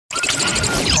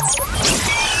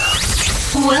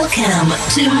Welcome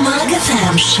to Mug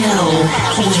FM Show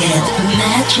with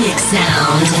Magic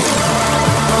Sound.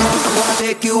 I wanna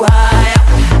take you higher.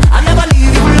 I never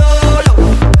leave you low, low.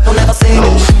 Don't ever say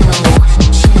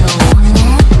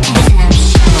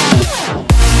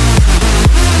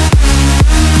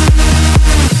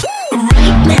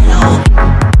Right now,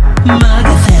 Mug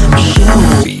FM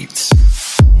Show beats.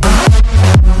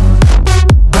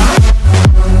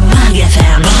 Mug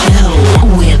FM Show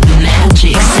with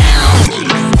Magic Sound.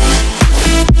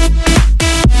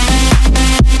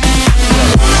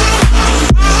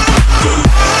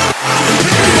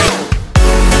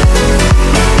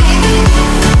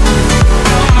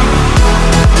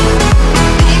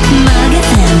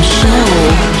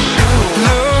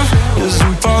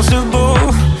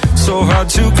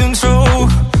 To control,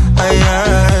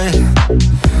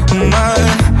 my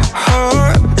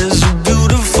heart is a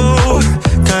beautiful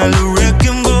kind of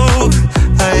wrecking ball.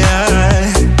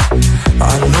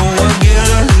 I know I get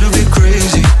a little bit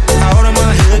crazy, out of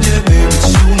my head, yeah, baby,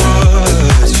 too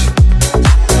much.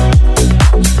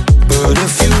 But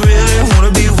if you really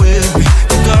wanna be with me,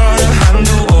 you gotta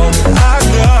handle all that I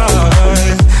got.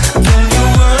 Can you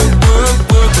work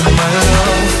with my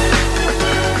love?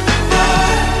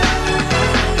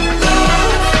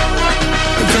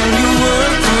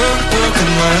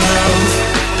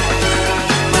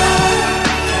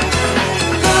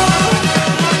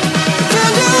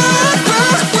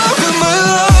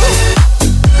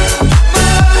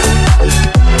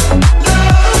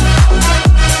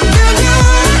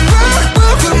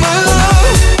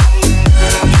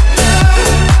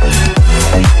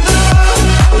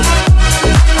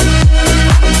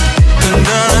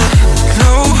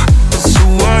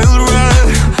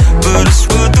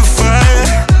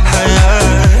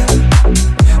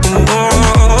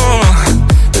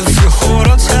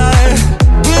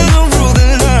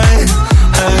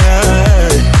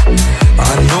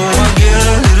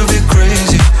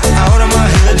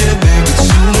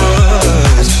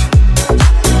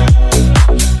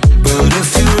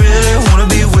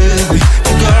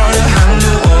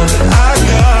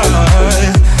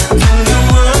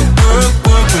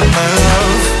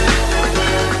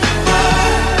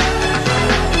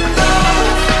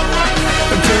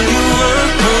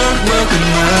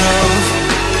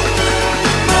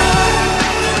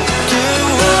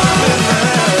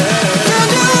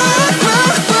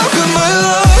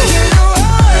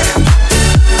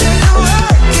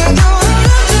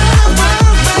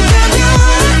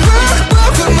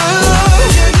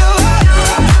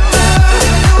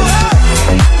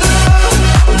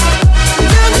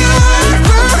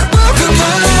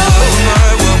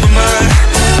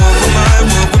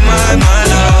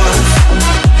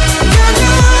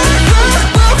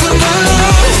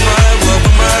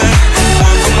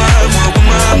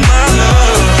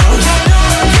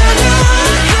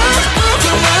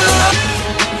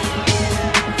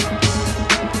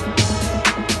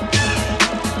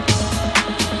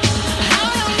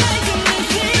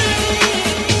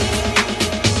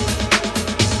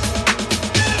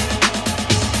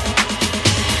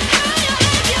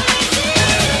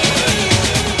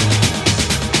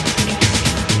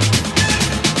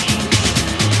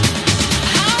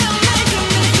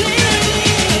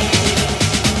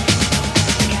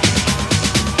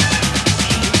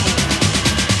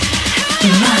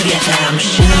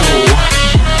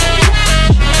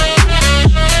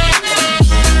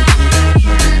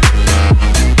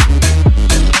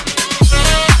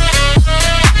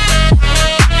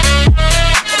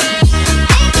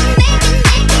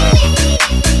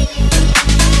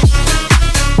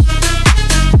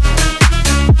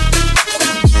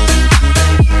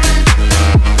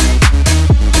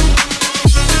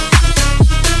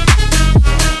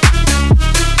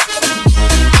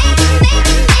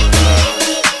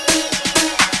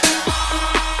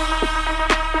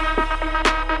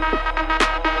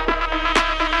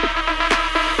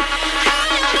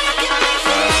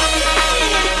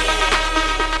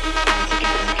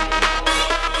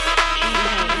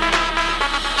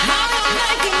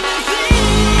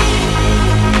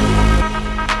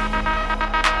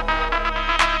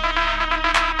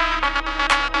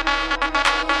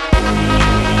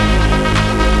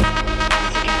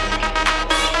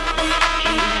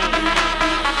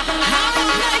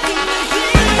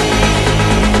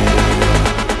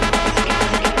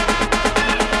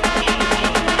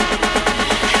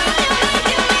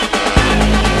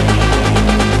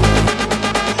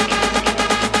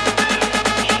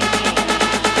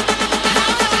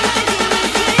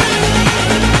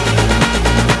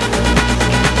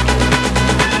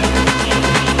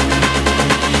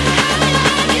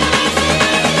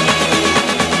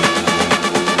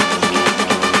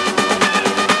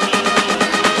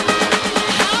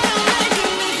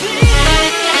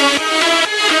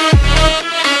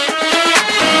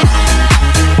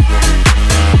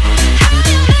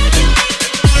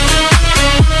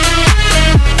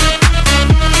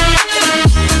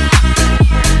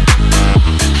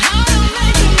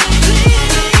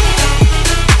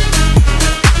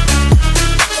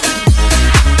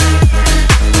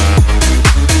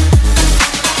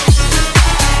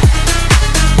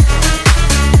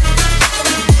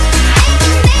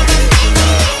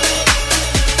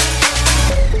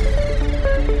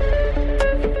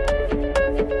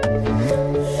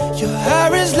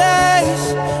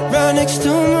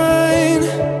 mine.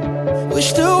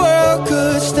 Wish the world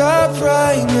could stop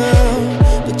right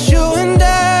now, but you and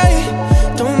I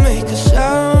don't make a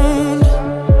sound.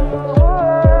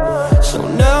 So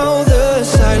now the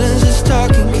silence is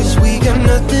talking, 'cause we got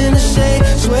nothing to say.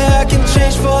 Swear I can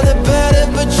change for the better,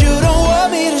 but you don't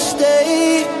want me to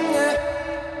stay.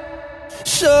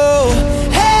 So,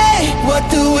 hey, what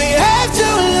do we have to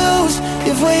lose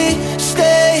if we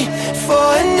stay for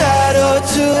a night or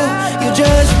two? You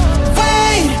just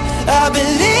wait, I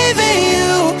believe in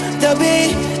you. There'll be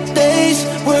days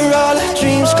where all our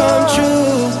dreams come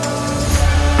true.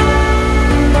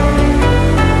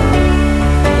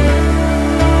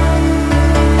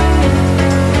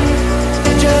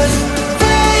 Just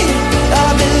wait, I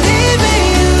believe in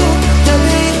you. There'll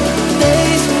be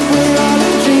days where all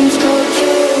our dreams come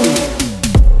true.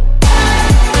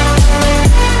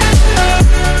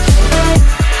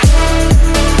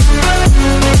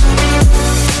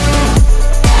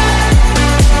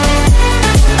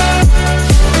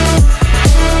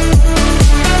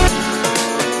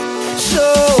 So,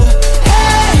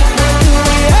 hey, what do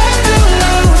we have to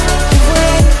lose if we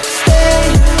stay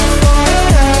for a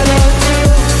night or two?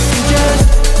 You just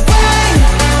wait,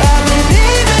 I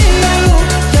believe in you.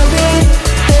 There'll be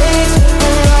days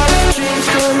where all our dreams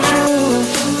come true.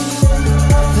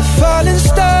 The falling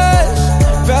stars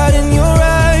right in your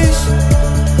eyes.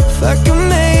 If I could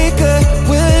make a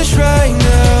wish right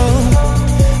now,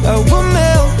 I would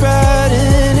melt right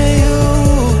into you.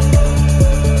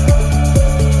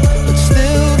 But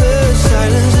still the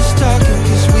silence is talking,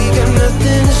 'cause we got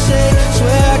nothing to say.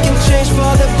 Swear I can change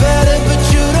for the better, but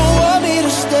you don't want me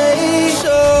to stay.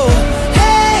 So,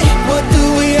 hey, what do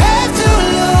we have to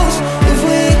lose if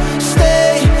we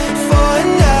stay for a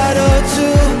night or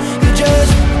two? You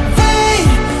just wait,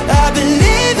 I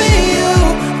believe in you.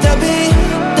 There'll be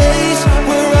days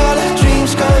where all our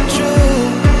dreams come true.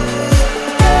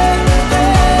 Hey,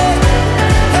 hey,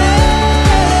 hey,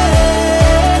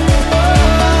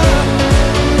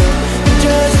 you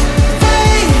just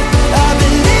wait, I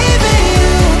believe in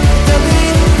you. There'll be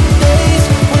days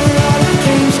where all our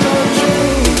dreams come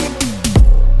true.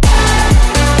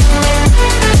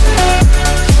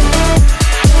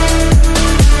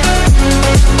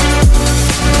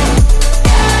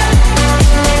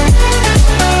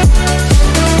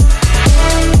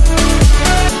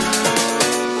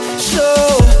 So,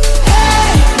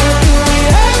 hey, what do we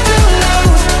have to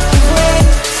lose if we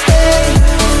stay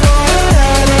for a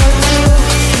night or two?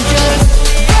 You just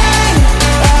wait,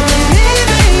 I believe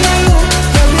in you.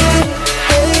 There'll be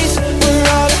days where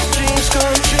all our dreams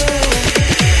come true.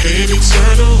 Baby,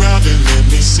 turn around and let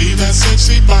me see that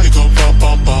sexy body go bump,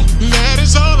 bump, bump. That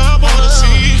is all I wanna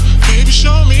see. Baby,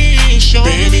 show me, show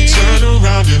me. Baby, turn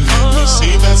around and let me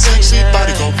see that sexy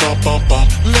body go bump, bump, bump.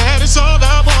 That is all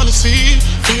I wanna see.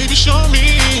 Baby, show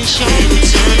me, show me. Baby,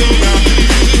 turn around and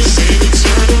let me see. Baby,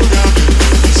 turn around and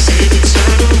let me see. Baby,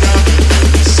 turn around and let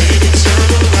me see. Baby, turn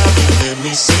around and let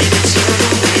me see. Baby, turn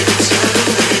around, baby, turn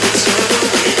around, baby, turn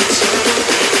around, baby, turn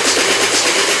around.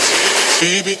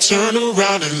 Baby, turn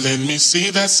around and let me see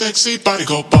that sexy body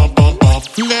go bump, bump, bump.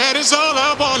 That is all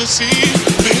I wanna see.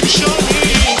 Baby, show me.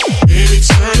 Baby,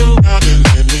 turn around and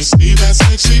let me see that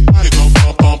sexy body go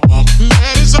bump, bump, bump.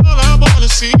 That is all I wanna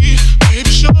see.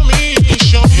 Baby, show me,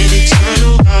 show me. Baby, turn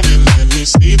around and let me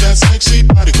see that sexy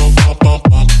body go bump, bump,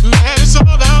 bump. That is all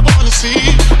I wanna see.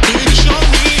 Baby, show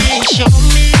me, show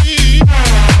me.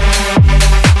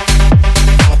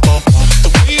 Bump, bump, bump. The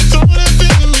way you throw that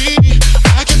thing at me,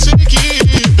 I can take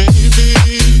it,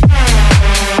 baby.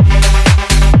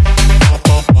 Bump,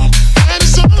 bump, bump. That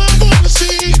is all I wanna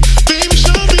see. Baby,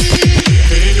 show me.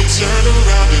 Baby, turn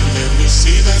around and let me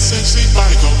see that sexy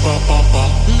body go bump, bump,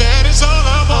 bump. That is all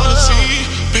I wanna see.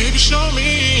 Baby, show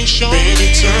me, show me. Baby,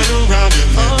 turn around and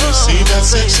let me see that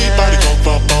sexy body go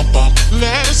bump, bump, bump.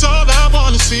 That is all I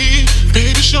wanna see.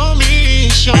 Baby, show me,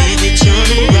 show me. Baby, turn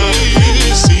around and let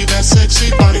me see that sexy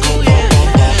body go bump,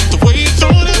 bump, bump. The way you throw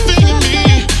that thing at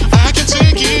me, I can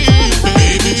take it,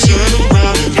 baby. Turn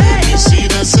around and let me see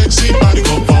that sexy body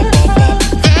go bump, bump, bump.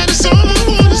 That is all I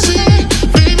wanna see.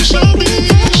 Baby, show me,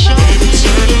 show me. Baby,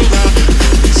 turn around and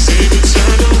let me see. Baby,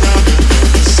 turn around and let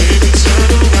me see. Baby,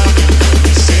 turn around and let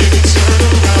me see. Baby, turn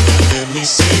around and let me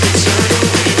see. Baby, turn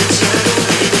around, baby, turn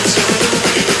around, baby, turn around,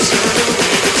 baby, turn around,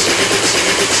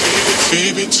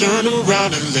 baby, turn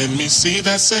around and let me see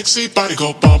that sexy body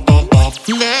go bump, bump, bump.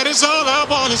 That is all I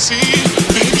wanna see.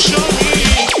 Baby, show me.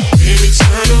 Baby,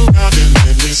 turn around and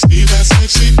let me see that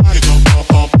sexy body go bump,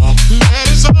 bump, bump. That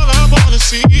is all I wanna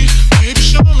see. Baby,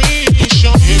 show me,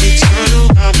 show me. Baby, turn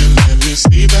around and let me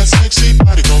see that sexy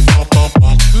body go bump, bump,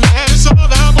 bump. That is all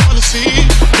I wanna see.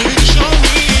 Baby, show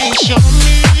me, show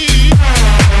me.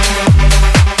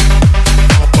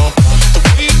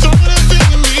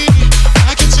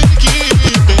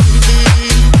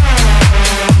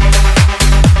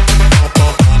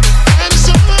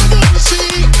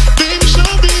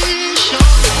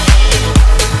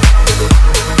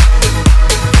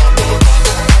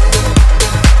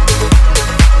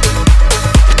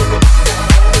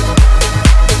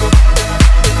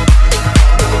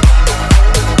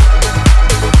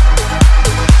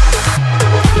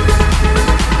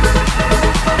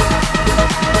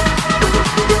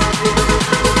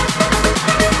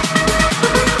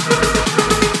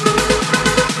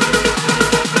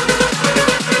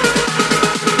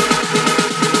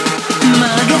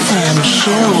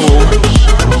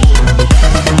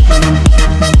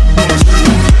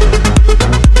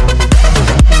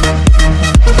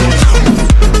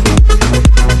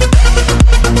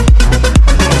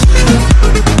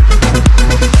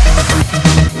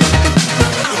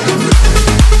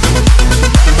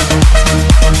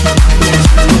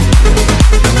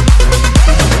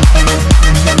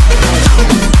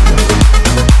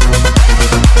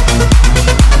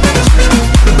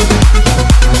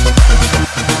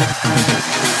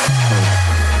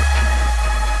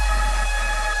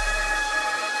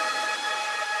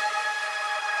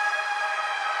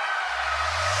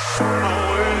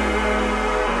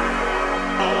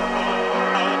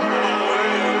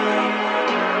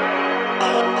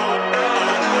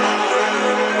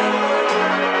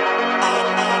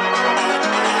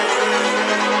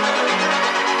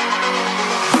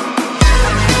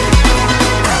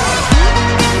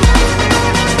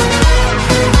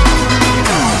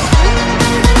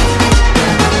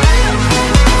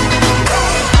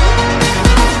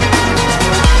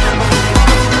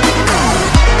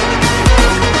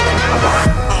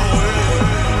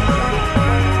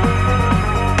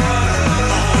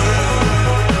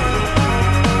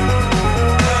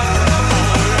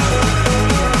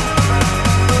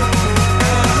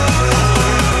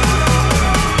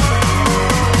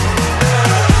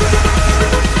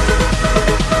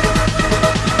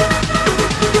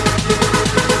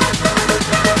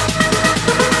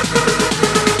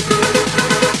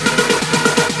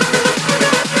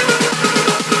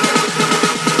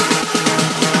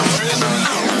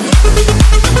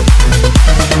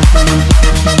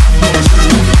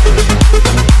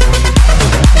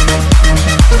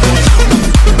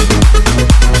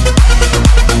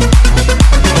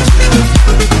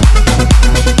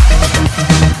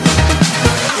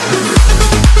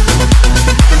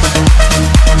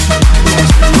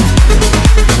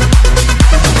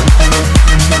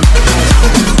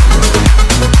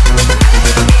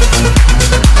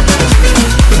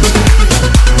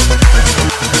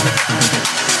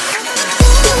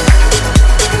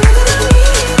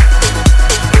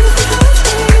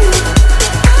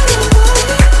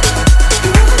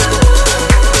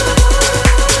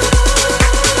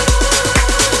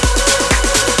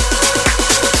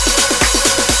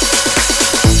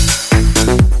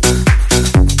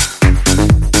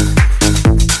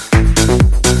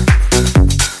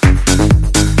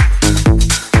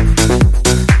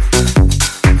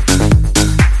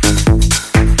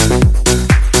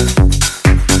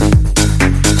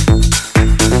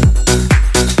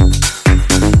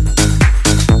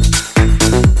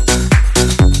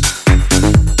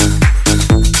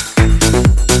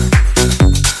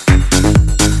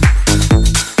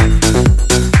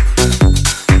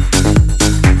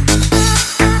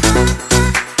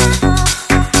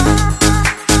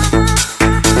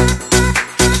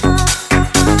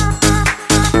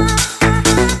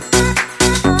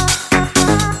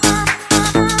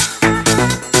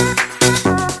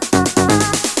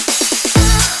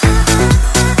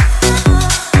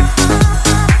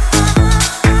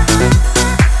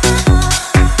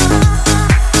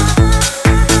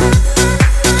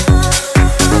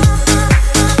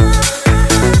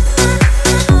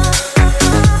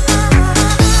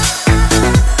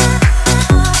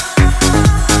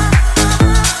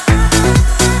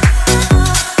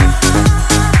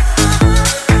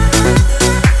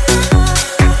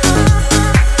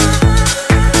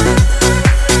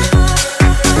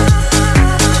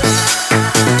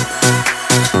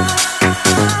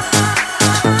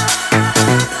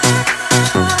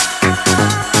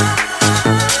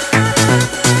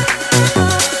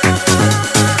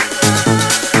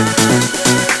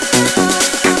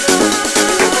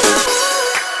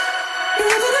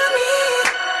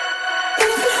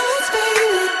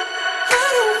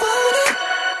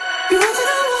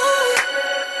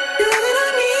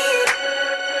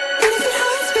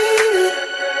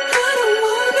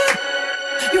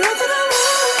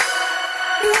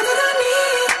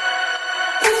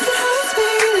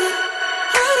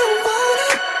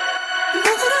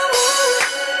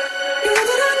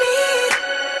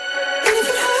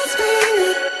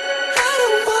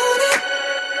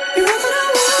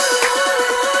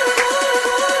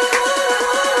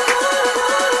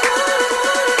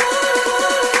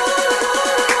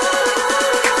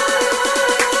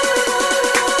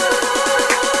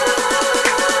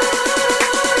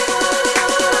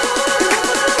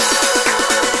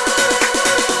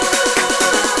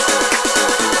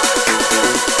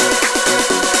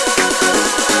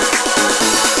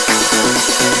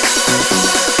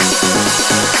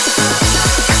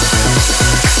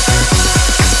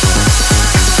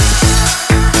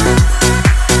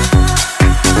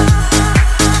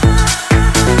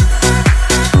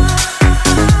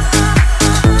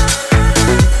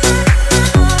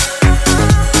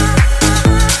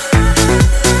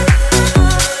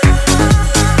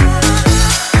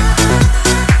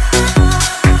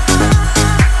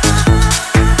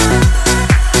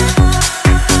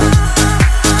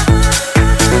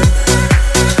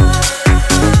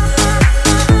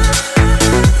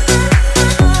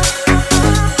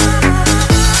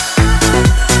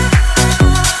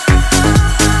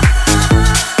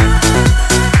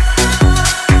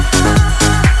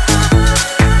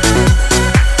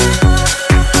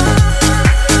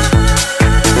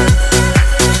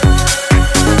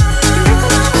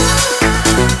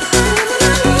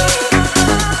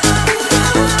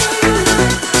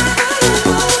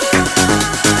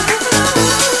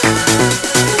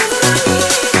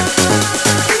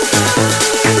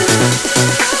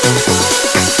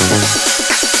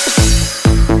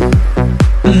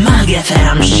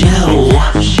 FM show.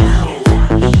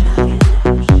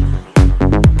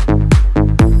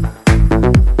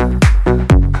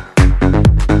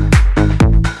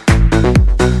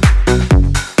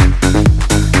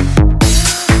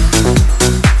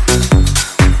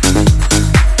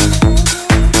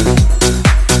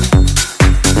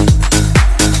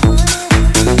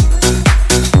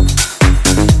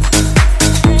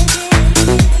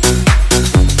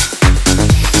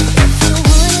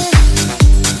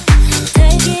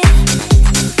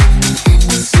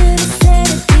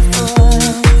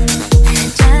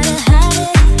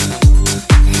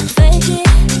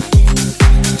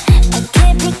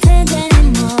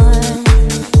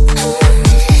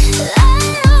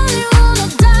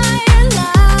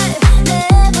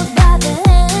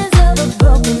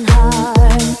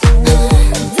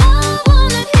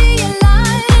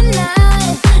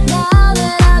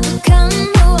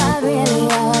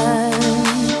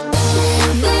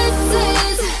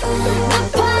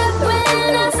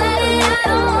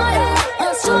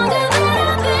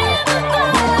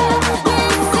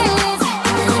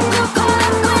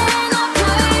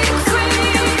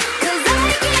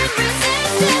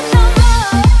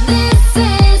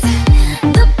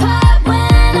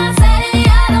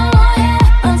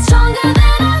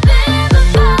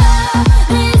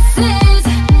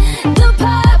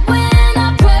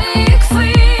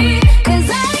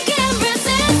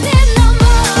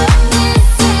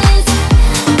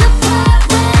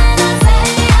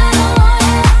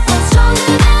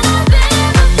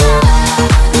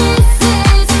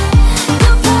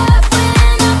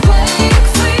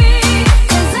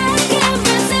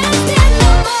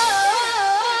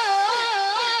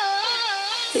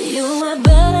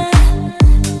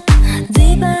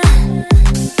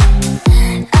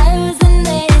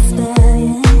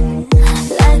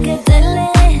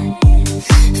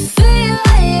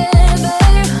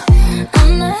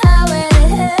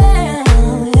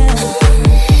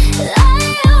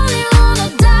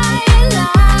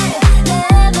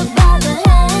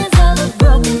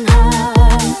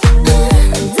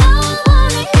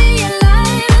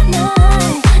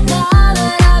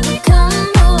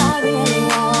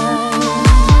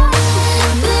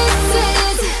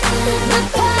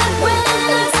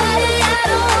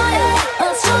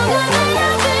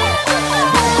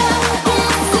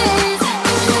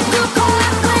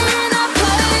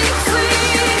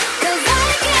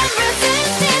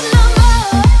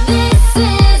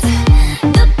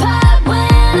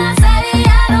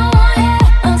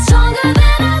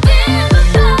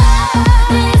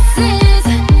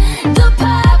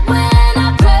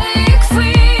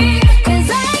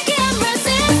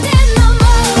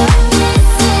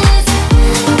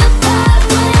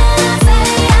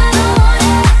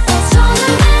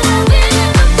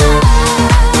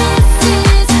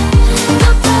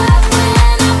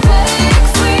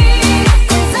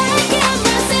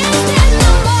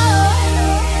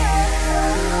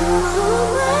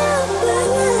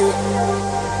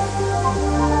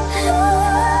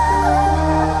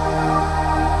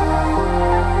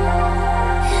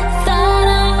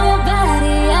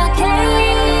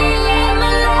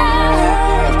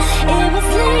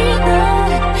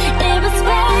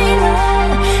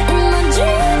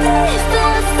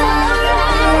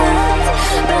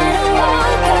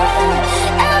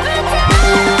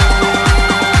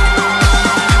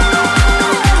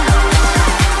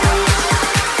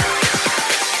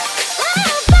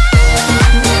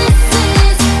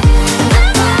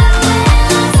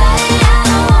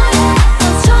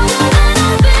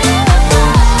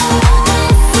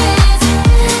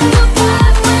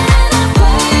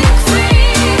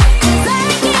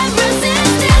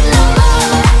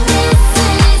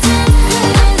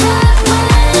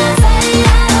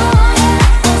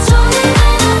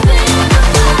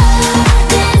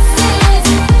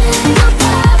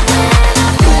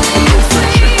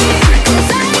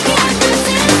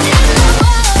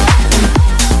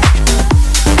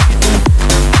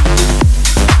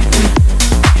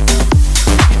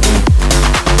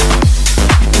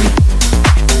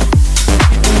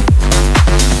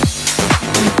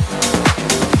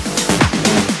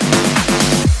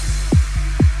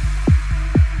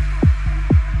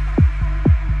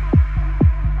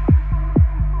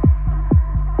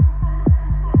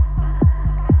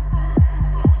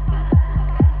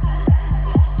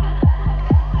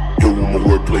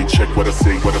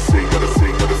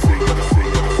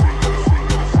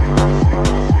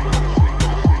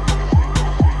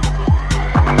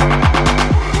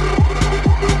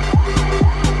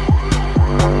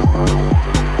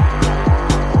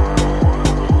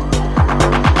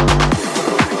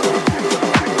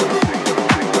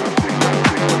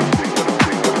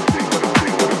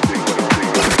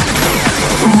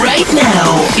 Right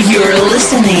now, you're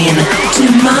listening to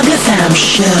MagaFam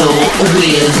Show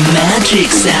with Magic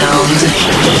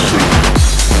Sound.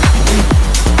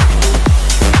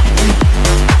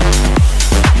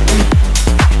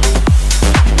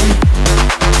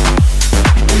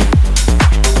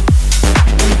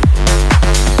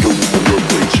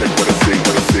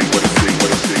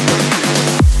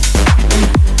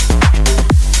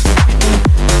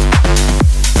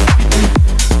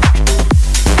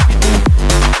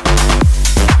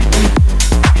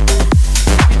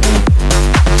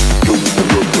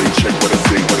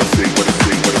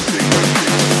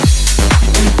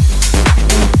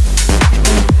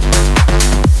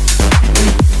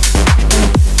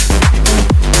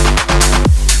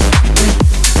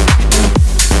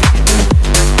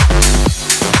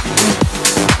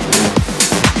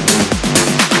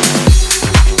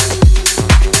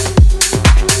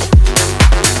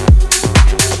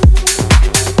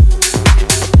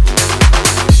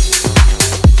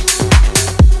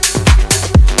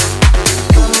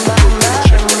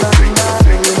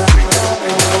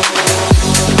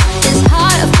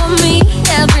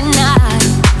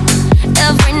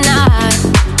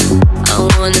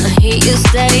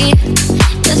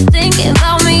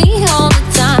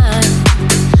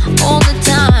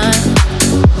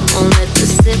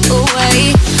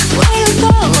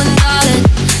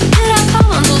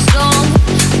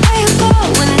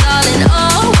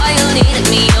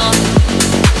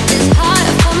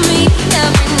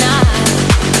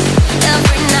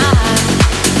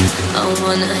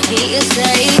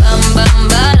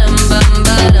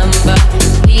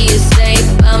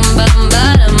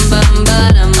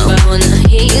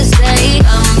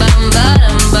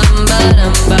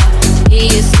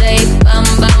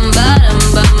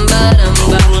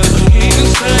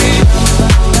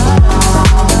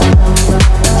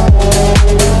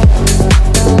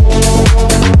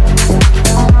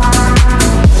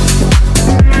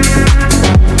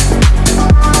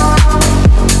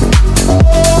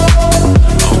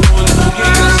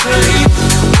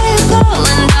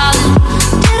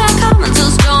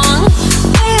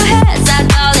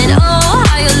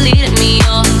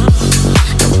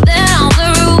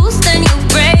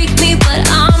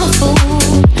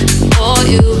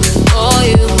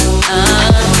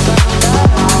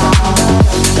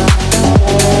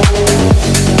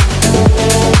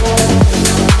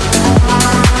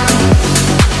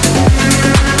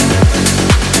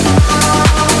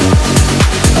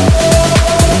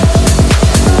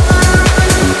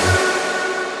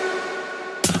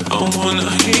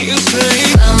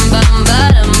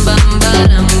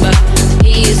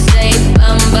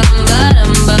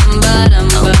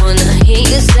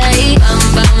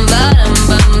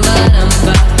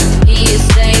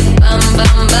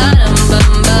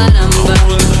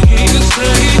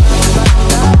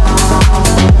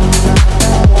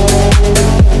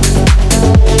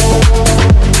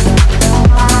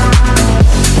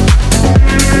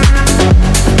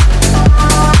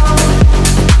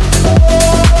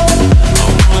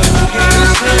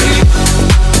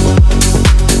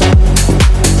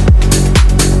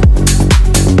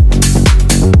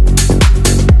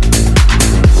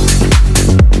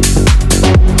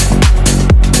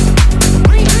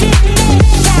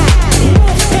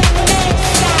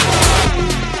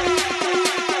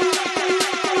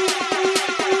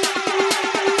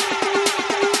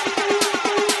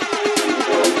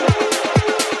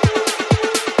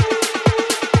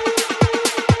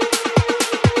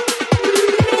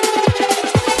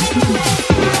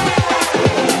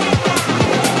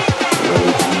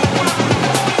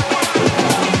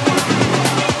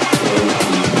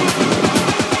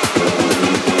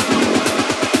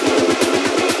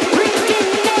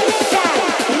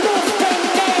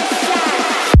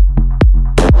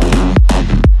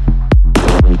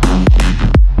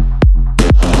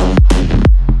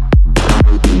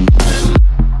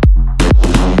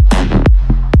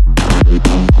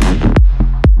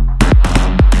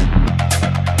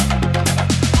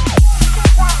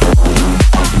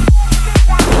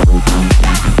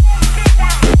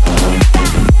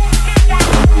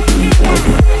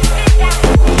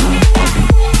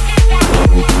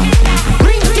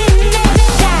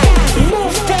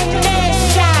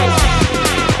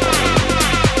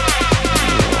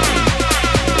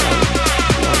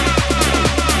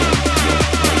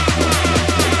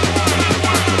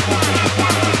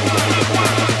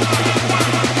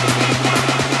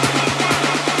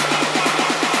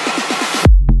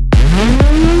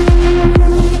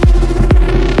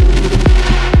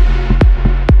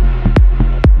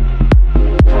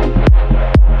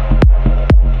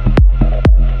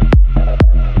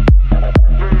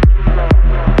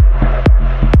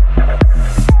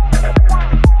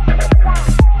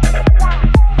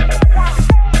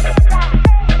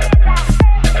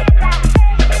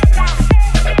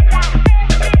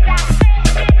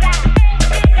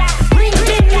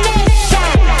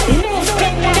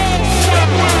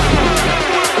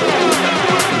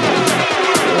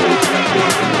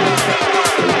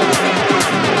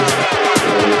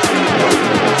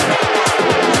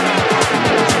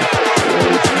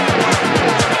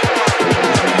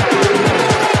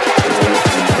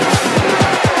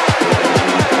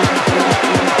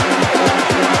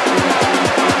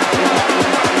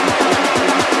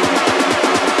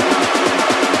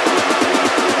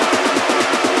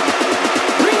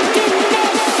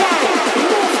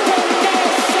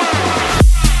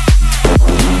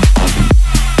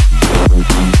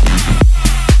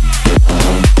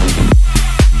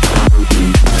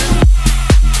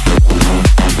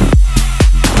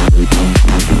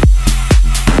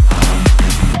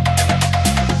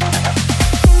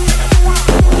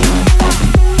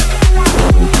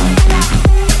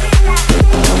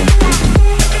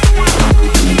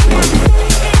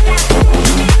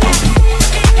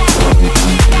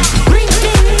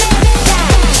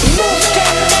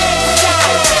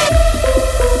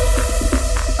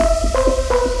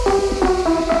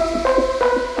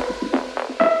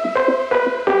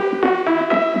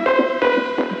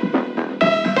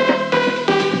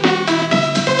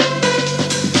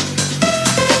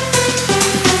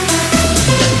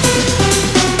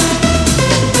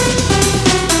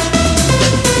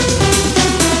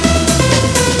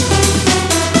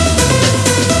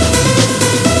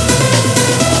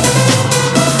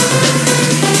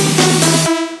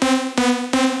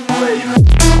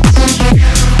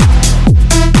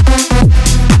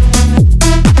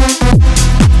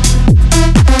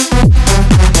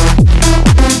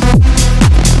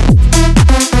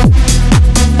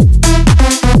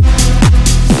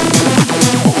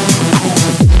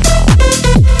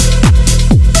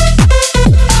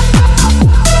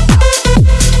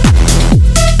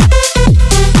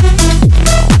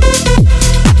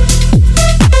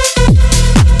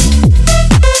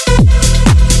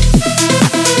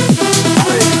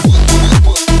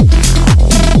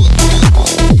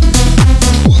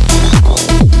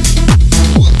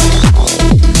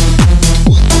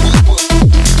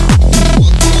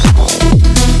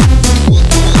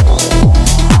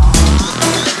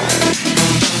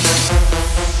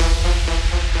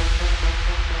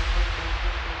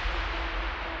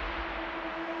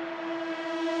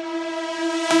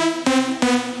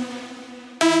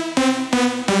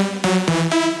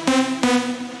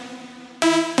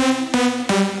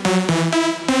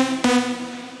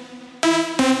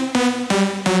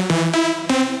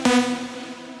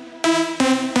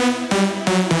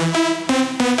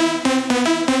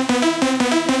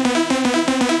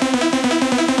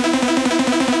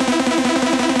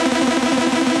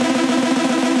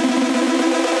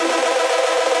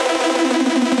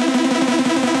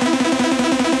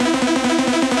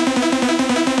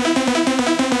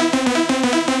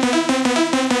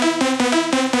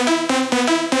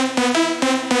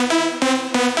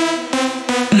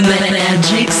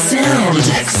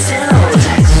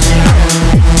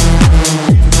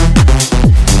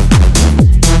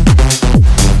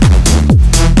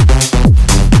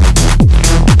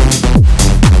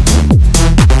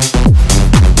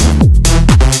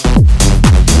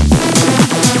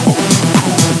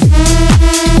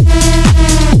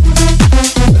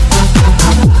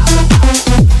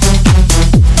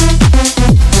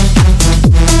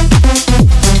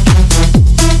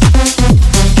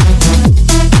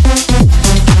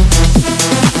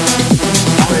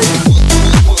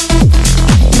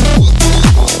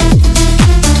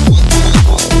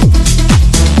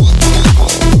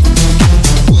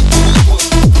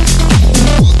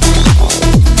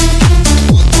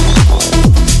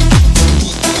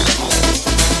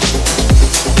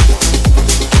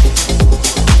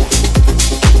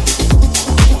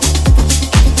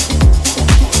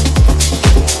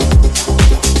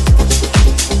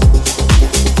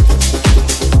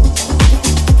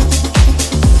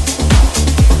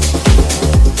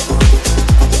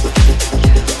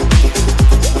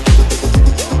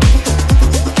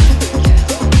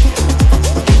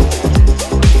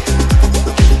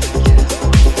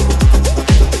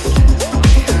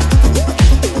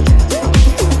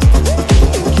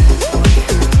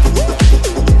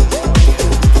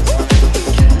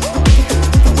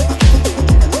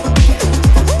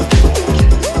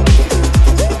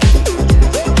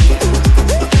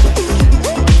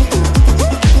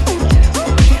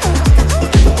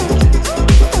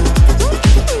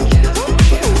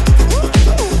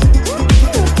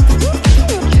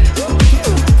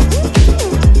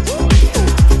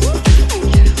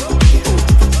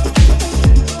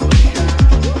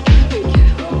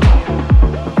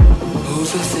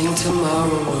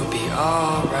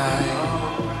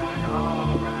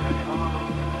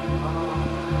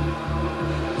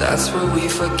 That's when we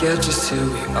forget just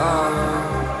who we are.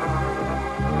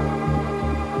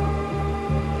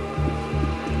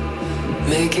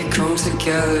 Make it come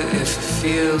together if it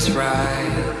feels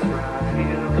right.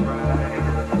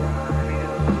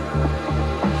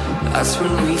 That's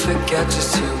when we forget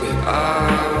just who we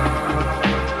are.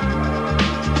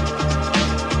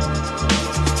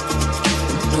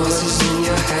 Noises in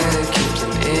your head, keep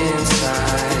them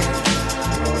inside.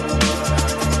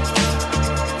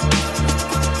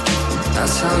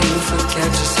 That's how you forget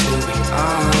just who we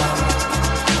are.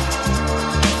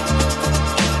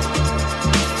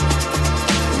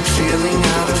 Feeling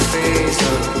out of phase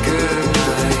of a good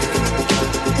night.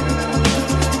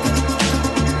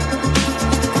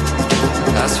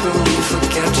 That's when we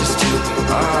forget just who we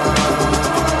are.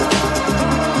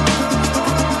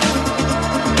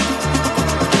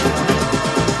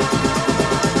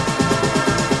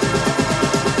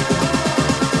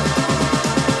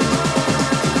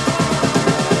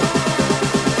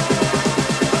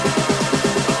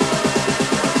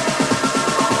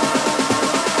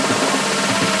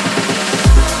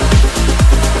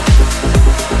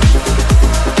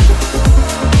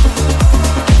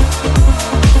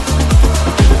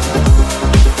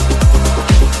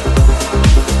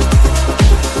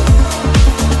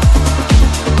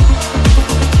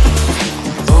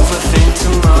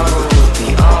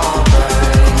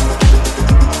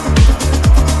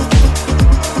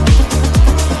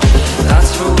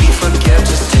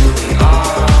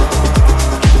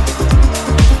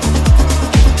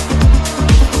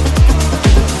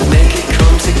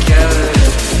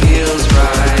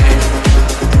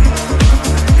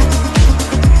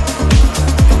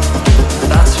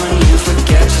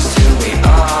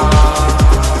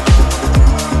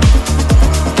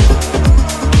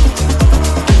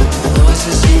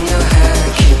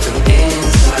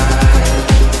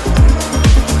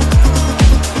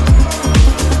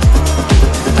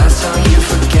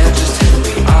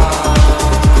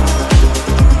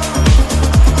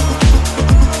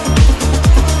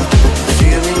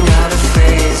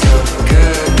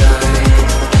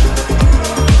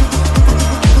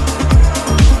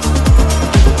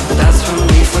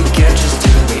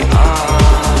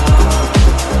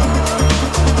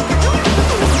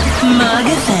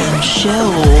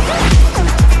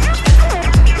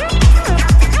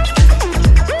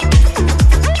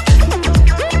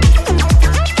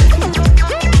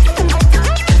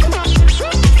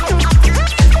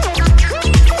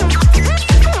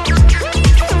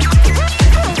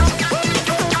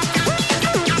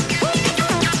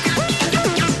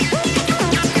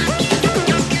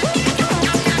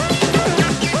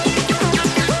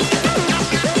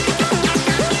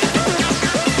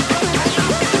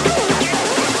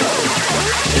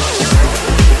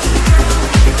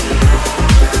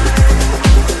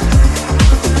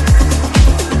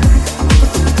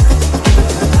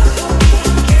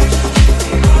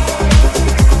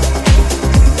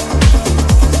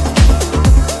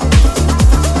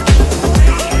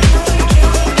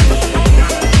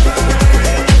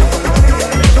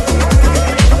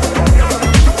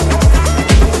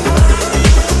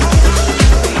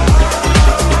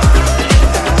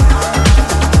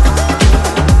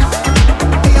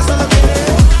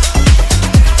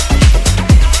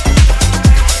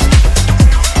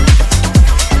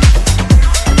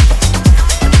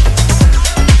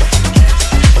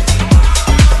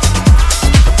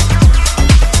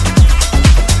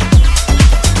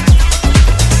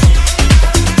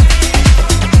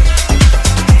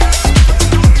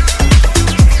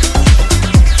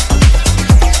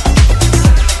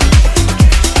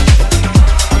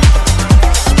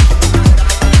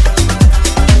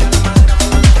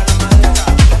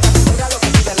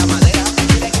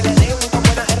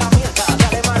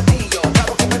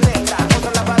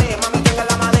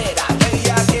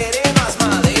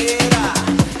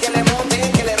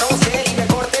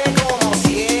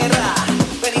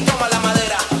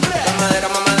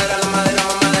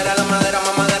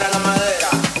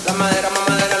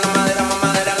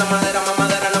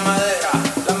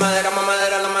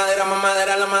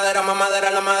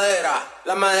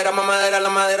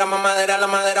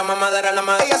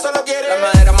 Ella solo quiere la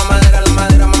madera, mamadera, la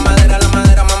madera, mamadera, la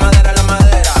madera, mamadera, la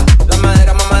madera. La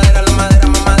madera, mamadera, la madera,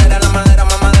 mamadera, la madera,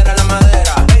 mamadera, la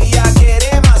madera. Ella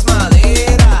quiere más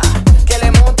madera, que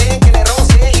le monte, que le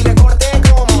roce y le corte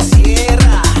como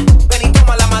sierra. Ven y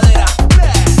toma la madera.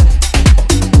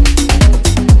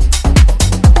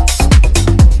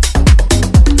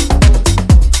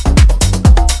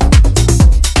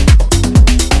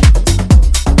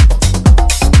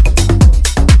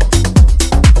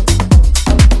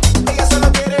 Ella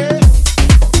solo quiere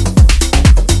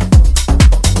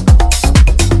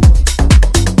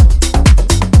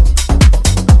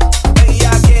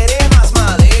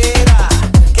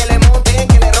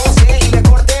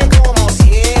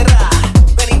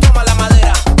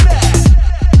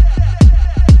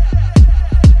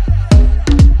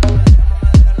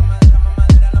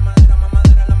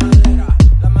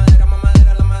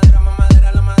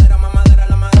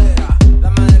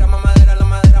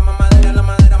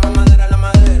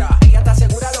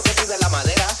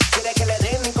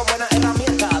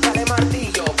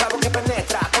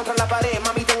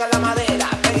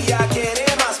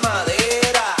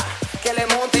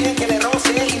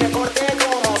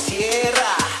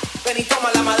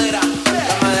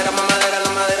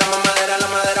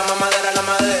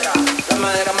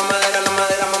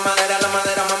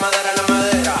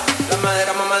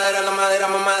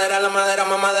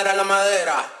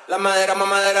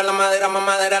madera, la madera,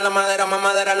 mamadera, la madera,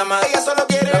 mamadera, la madera. Ella solo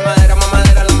quiere la madera,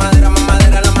 mamadera, la madera,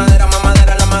 mamadera, la madera,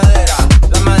 mamadera, la madera.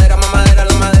 La madera, mamadera,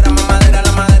 la madera, mamadera,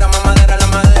 la madera, mamadera, la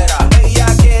madera. Ella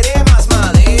quiere más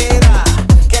madera,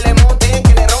 que le monte,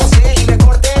 que le roce y le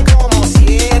corte como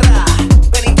sierra.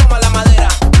 Ven y toma la madera.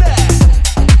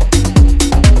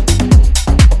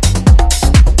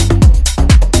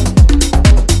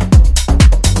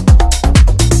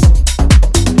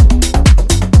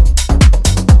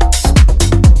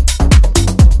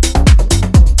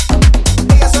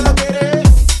 Ella solo quiere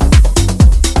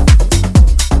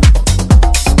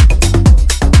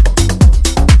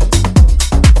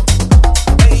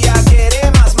Ella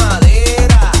quiere más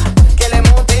madera, que le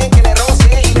monte, que le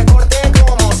roce y le corte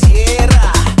como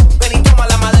sierra. ven y toma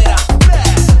la madera.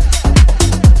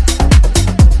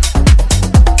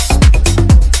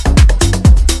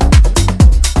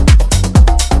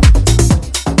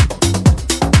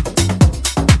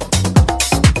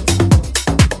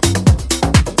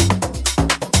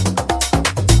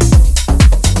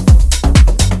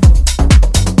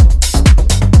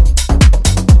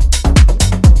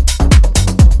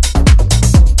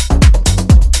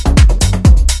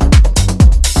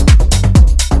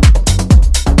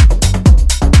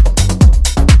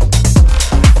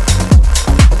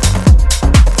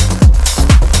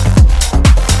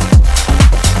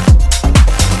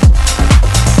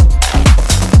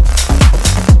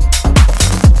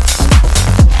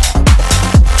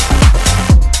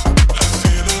 I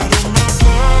feel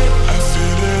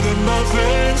it in my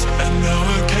veins, and now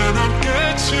I cannot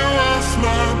get you off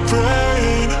my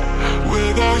brain.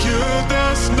 Without you,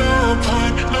 there's no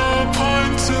point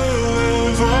to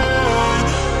live on.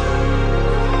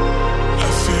 I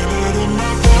feel it in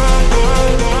my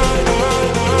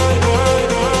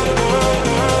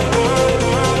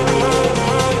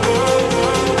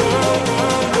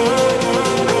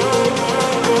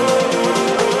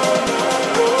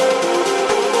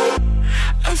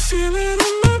I feel it in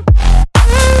my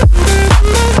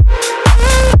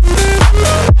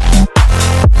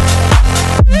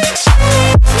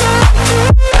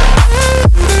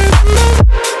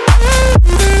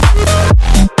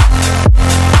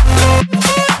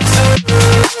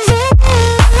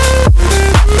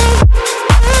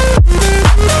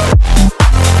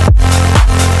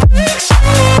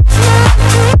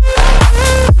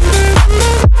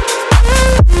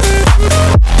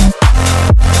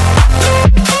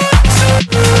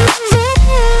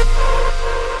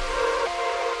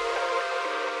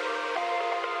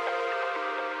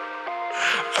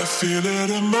I feel it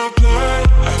in my blood,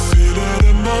 I feel it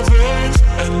in my veins,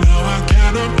 and now I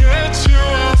cannot get you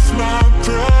off my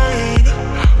brain.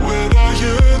 Without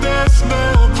you, there's no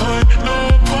point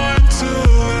to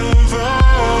live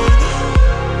on.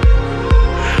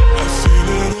 I feel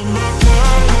it in my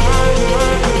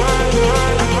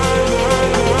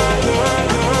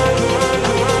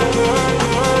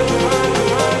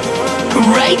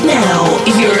Right now,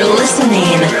 you're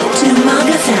listening to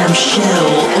Magatham Show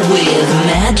with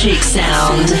Magic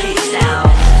Sound.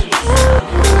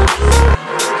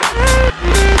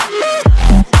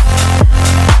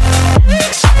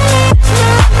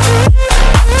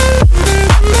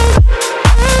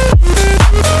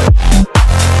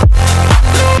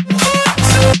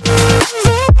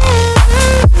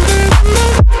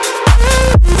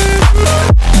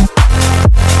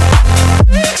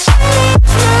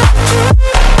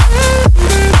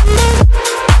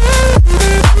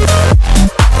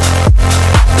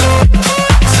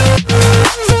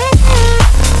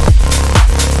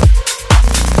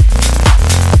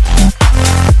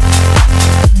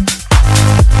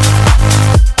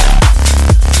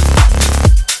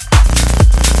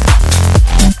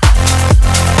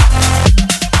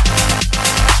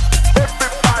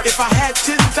 If I had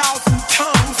 10,000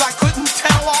 tongues, I couldn't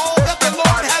tell all that the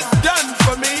Lord has done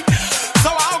for me. So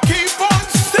I'll keep on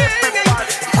singing.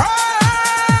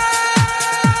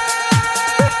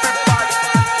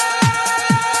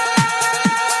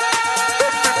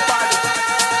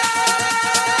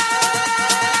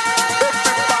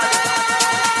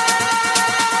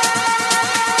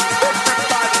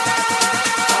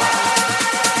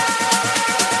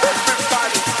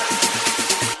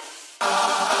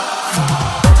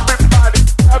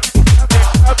 Everybody.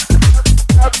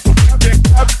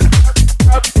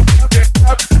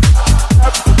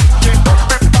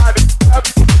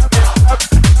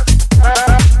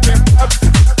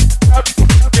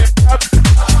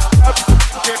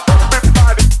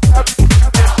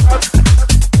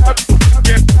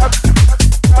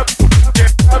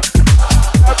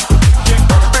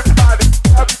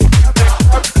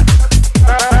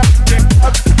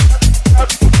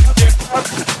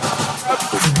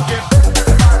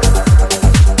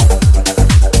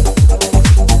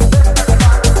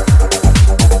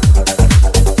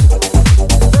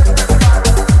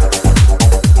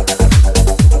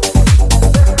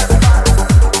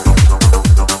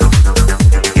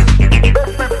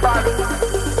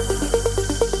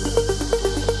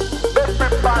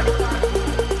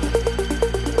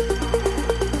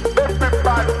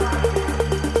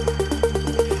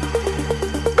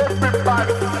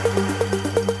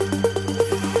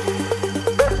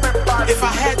 If I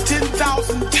had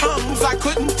 10,000 tongues, I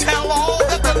couldn't tell all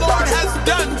that the Lord has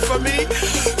done for me.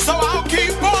 So I'll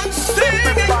keep on singing.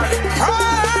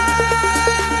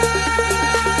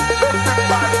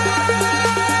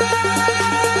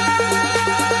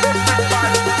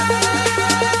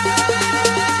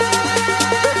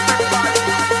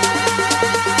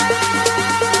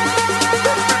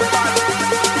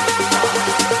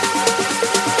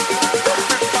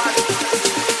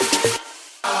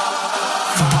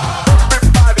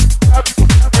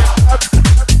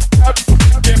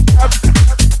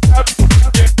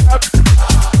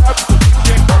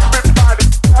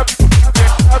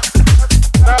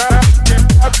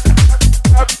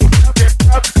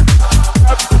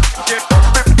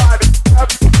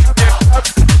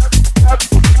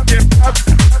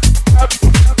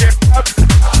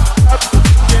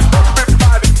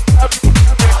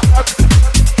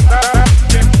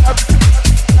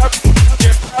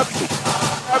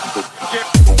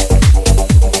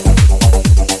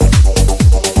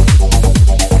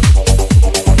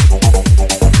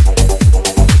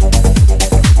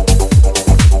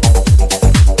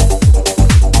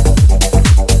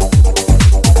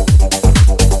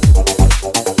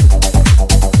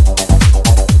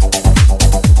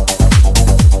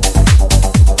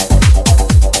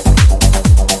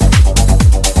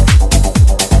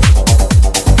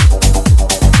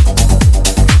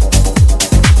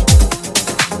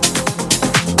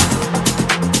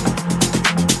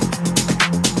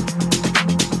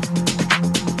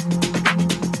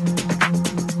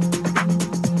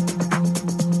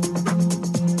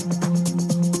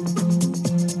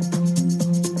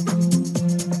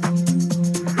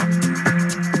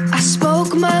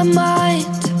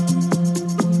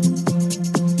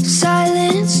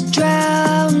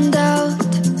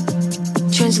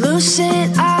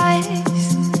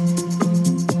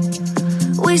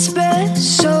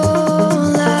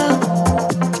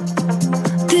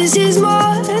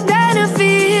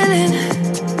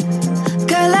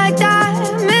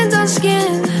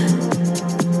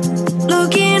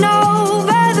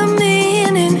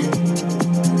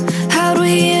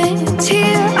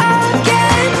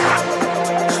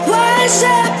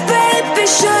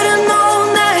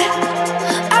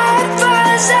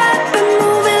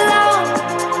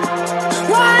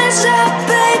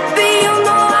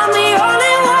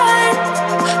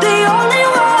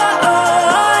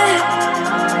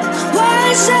 Why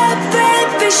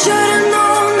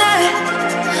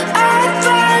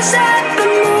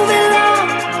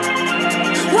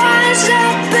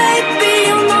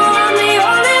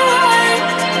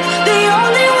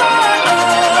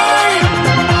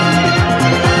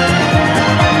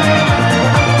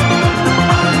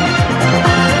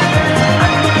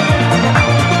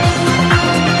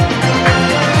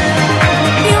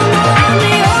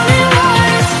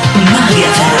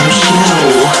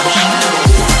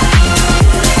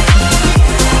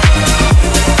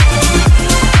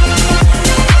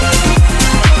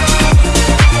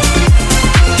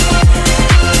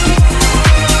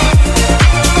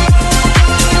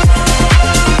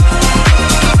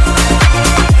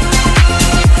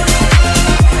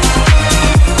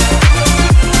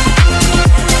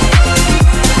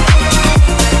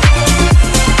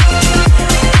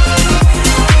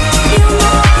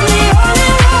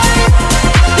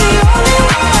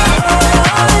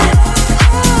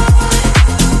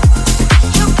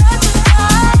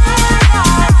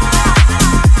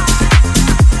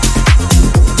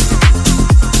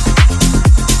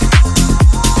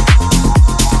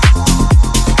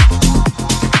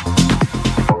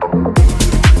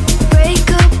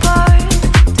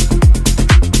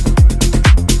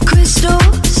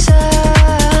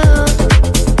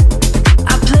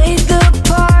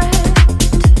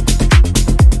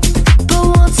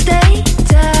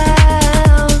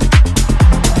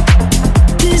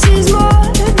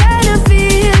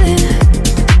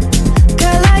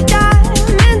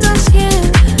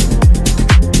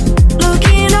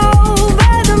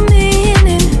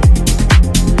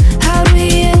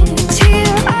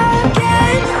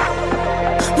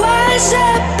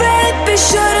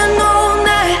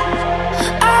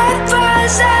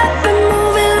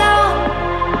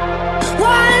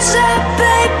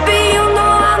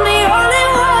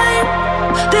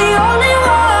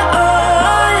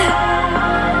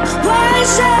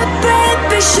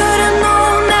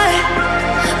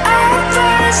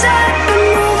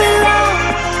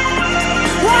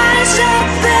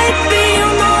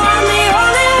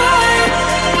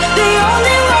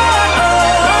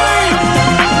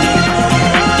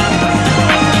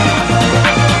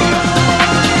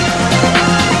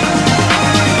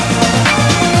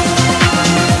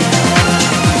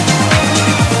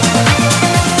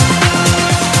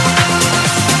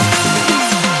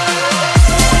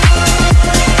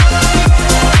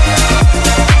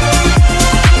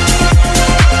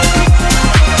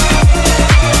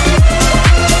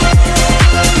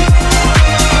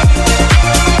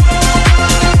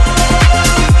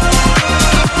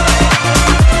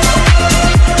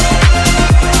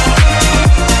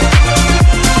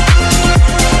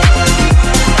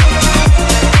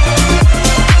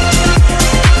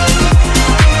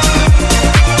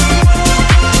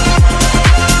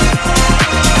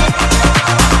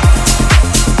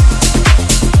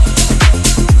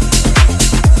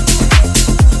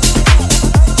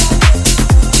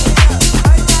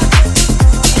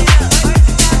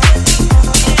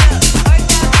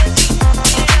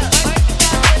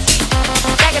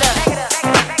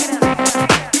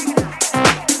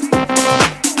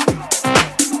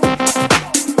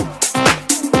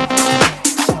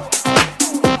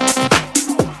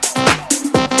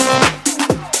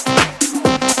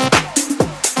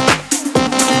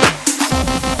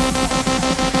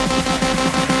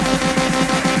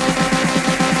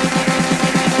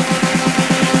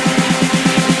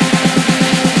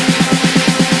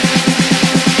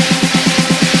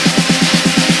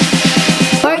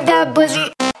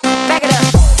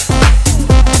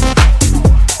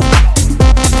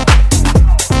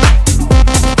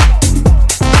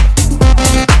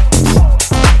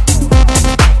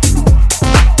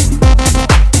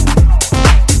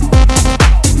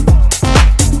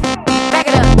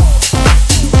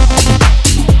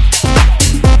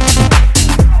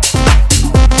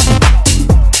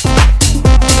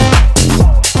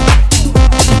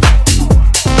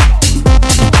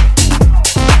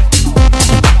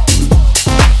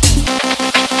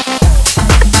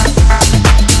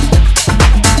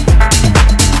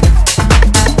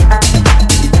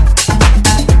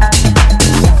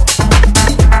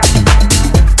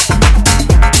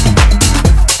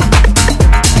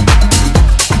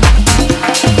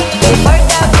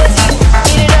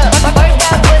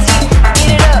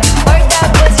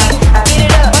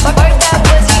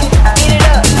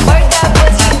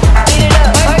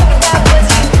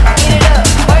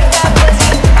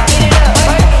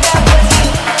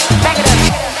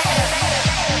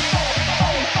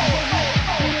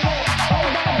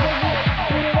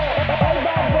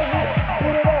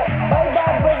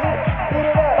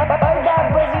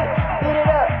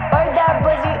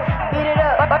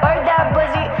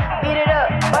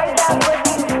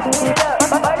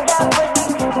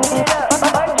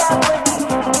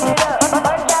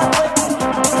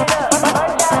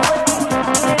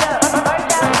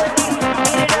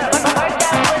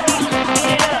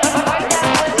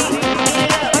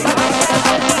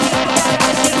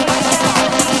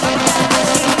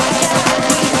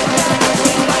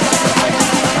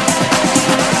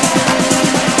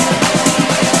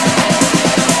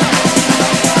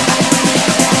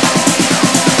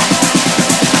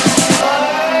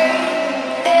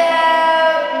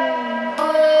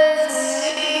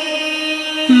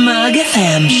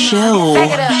FM show.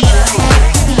 Back it up.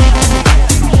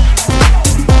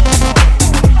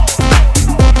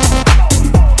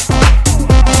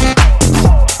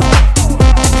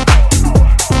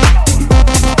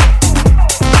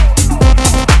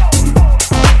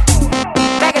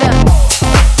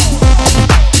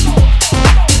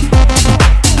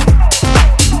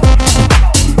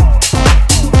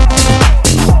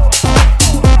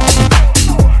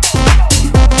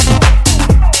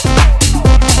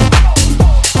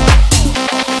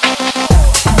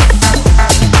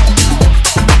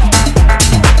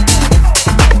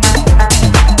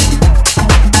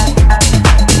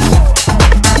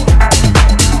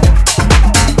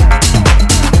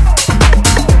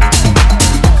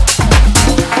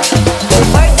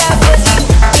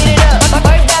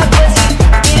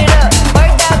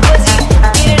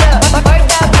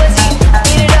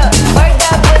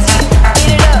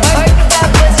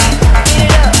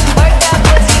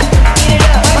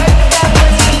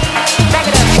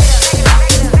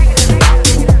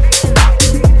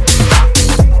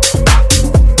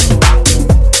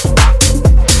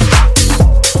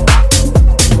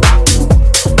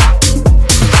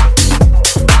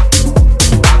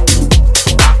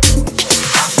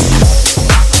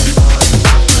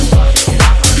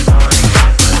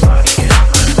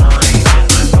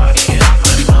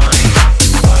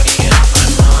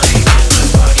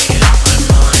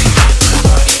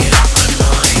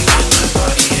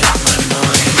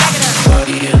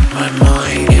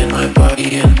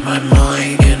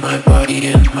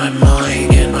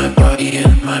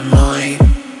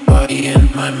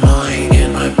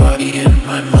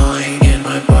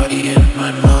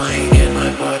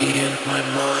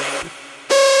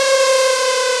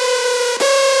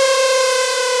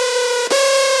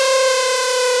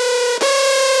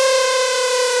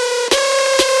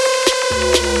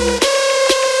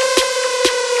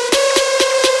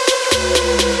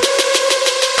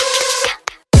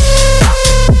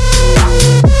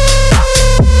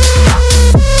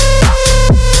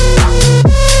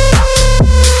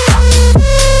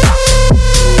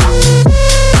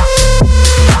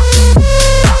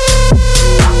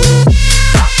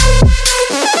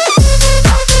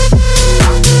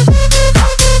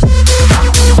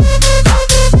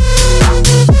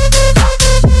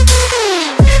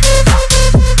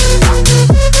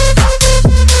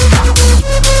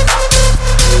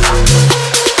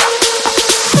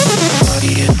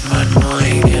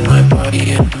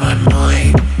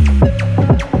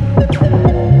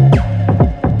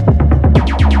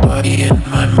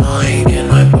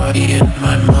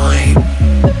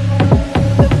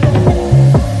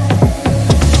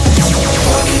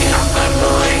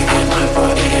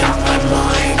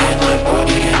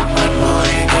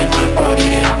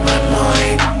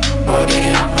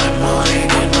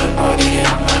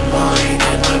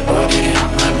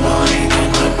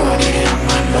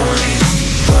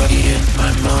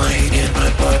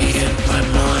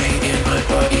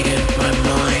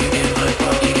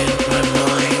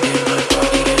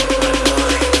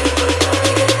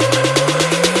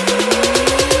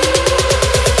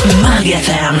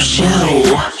 FM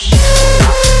show.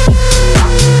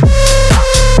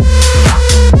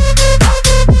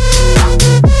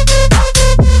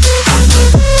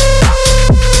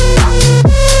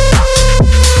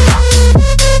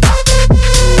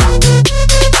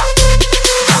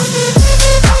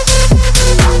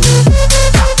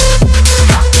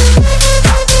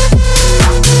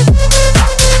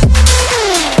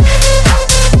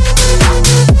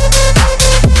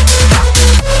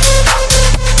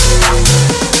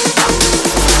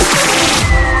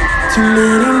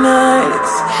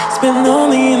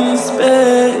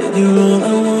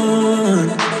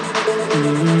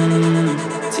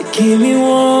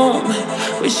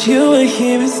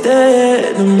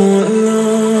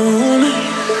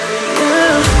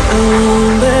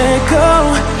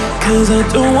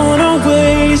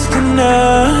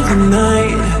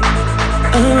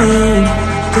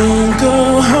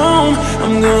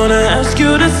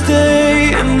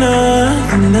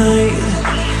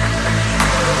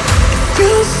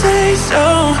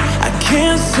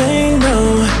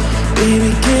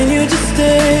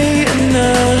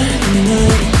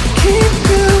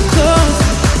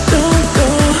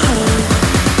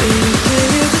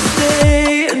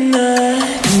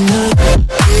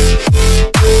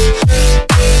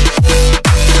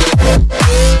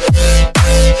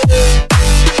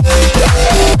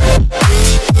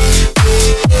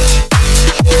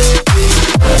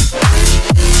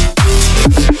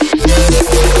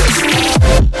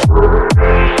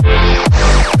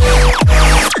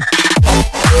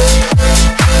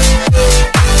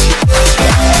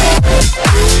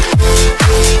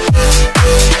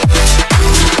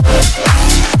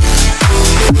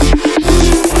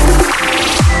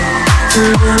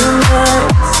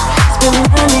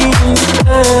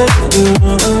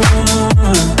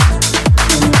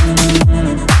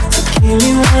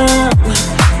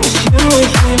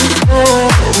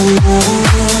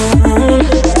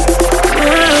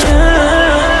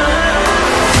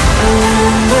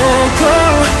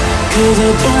 Cause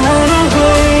I don't wanna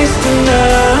waste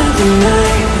another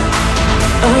night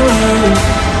alone.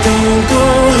 Don't go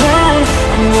home,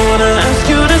 I'm gonna ask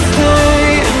you to stay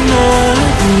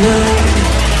another night.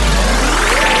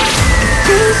 If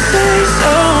you say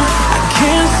so, I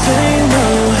can't say no.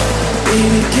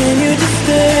 Baby, can you just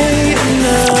stay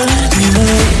another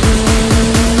night?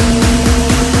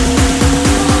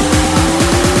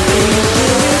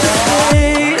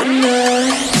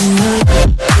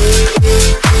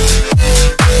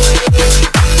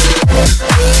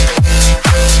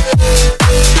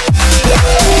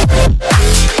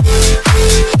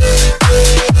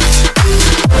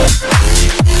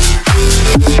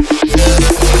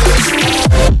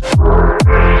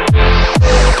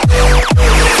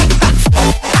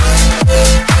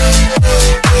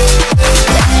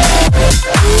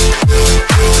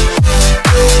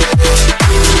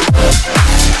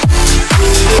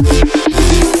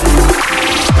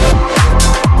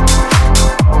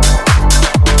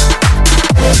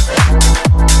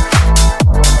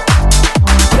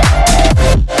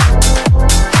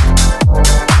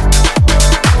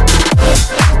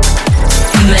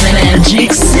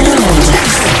 Magic Sound.